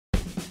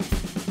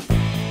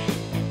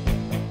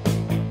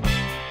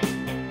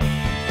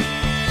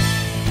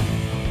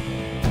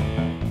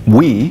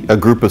We, a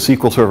group of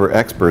SQL Server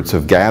experts,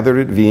 have gathered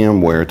at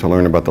VMware to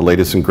learn about the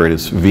latest and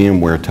greatest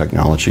VMware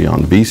technology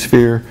on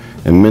vSphere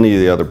and many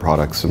of the other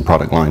products and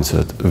product lines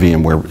that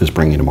VMware is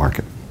bringing to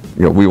market.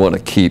 We want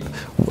to keep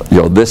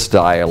this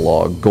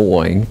dialogue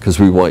going because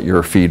we want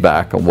your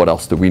feedback on what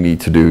else do we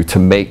need to do to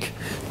make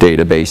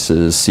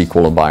databases,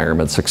 SQL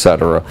environments,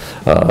 etc.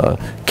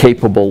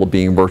 Capable of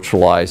being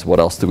virtualized.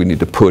 What else do we need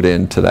to put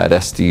into that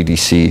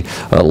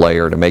SDDC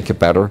layer to make it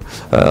better,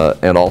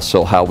 and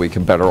also how we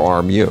can better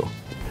arm you.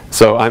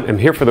 So I'm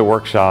here for the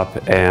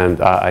workshop, and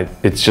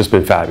it's just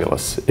been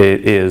fabulous.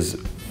 It is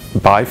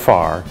by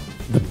far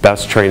the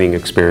best training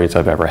experience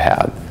I've ever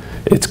had.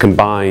 It's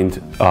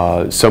combined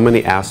so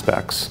many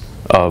aspects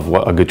of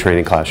what a good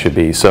training class should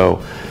be.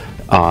 So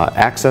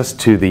access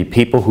to the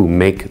people who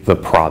make the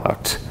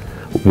product.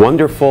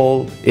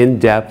 Wonderful,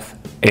 in-depth,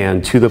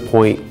 and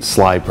to-the-point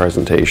slide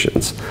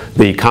presentations.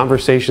 The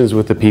conversations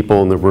with the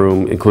people in the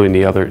room, including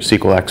the other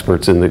SQL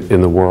experts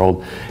in the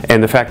world,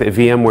 and the fact that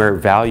VMware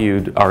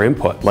valued our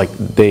input. Like,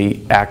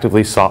 they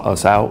actively sought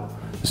us out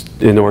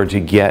in order to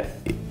get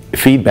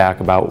feedback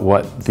about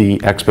what the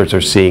experts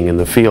are seeing in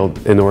the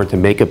field in order to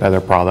make a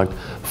better product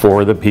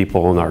for the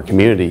people in our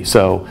community.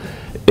 So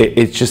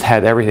it just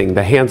had everything.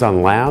 The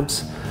hands-on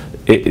labs,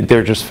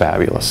 they're just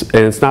fabulous.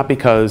 And it's not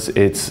because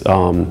it's,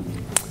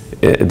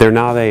 they're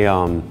not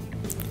a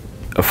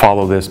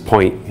follow this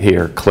point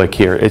here, click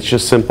here. It's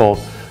just simple,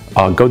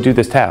 go do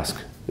this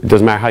task. It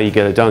doesn't matter how you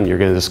get it done, you're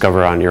going to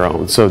discover it on your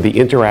own. So the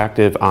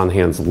interactive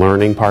on-hands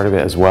learning part of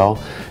it as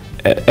well,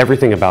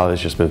 everything about it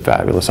has just been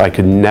fabulous. I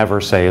could never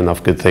say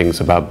enough good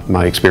things about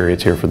my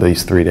experience here for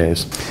these 3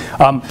 days.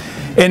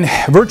 And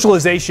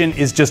virtualization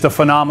is just a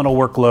phenomenal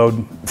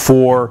workload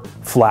for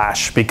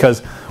Flash,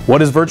 because what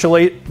does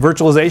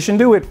virtualization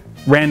do? It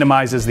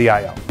randomizes the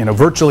I/O.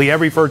 Virtually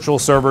every virtual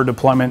server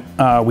deployment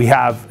we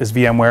have is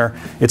VMware.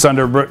 It's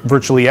under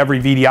virtually every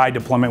VDI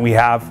deployment we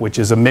have, which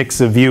is a mix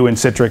of View and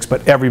Citrix,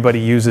 but everybody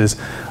uses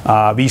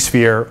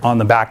vSphere on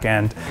the back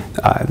end.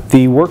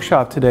 The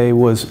workshop today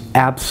was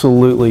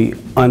absolutely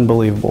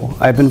unbelievable.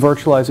 I've been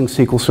virtualizing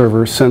SQL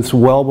Server since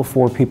well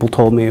before people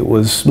told me it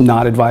was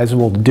not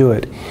advisable to do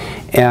it.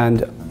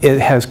 And it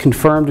has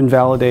confirmed and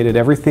validated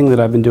everything that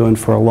I've been doing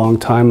for a long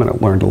time, and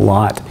I've learned a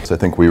lot. So I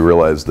think we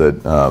realized that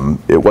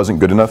it wasn't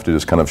good enough to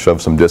just kind of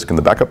shove some disk in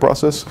the backup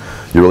process.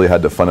 You really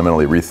had to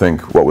fundamentally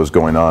rethink what was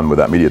going on with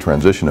that media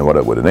transition and what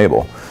it would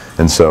enable.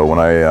 And so when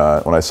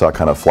I saw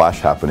kind of Flash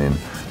happening,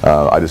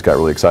 I just got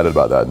really excited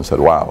about that and said,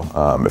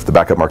 wow, if the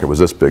backup market was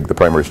this big, the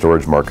primary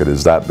storage market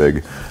is that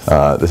big,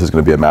 this is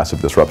going to be a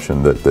massive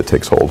disruption that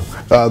takes hold.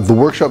 The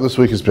workshop this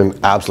week has been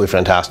absolutely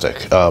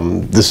fantastic.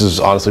 This has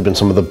honestly been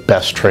some of the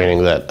best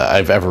training that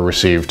I've ever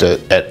received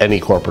at any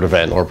corporate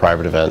event or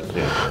private event.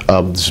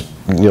 Yeah.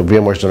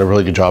 VMware's done a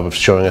really good job of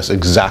showing us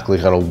exactly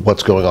kind of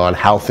what's going on,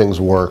 how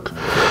things work,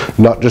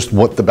 not just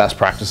what the best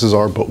practices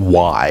are, but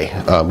why,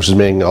 which is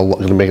going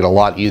to make it a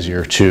lot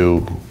easier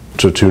to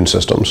tune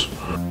systems.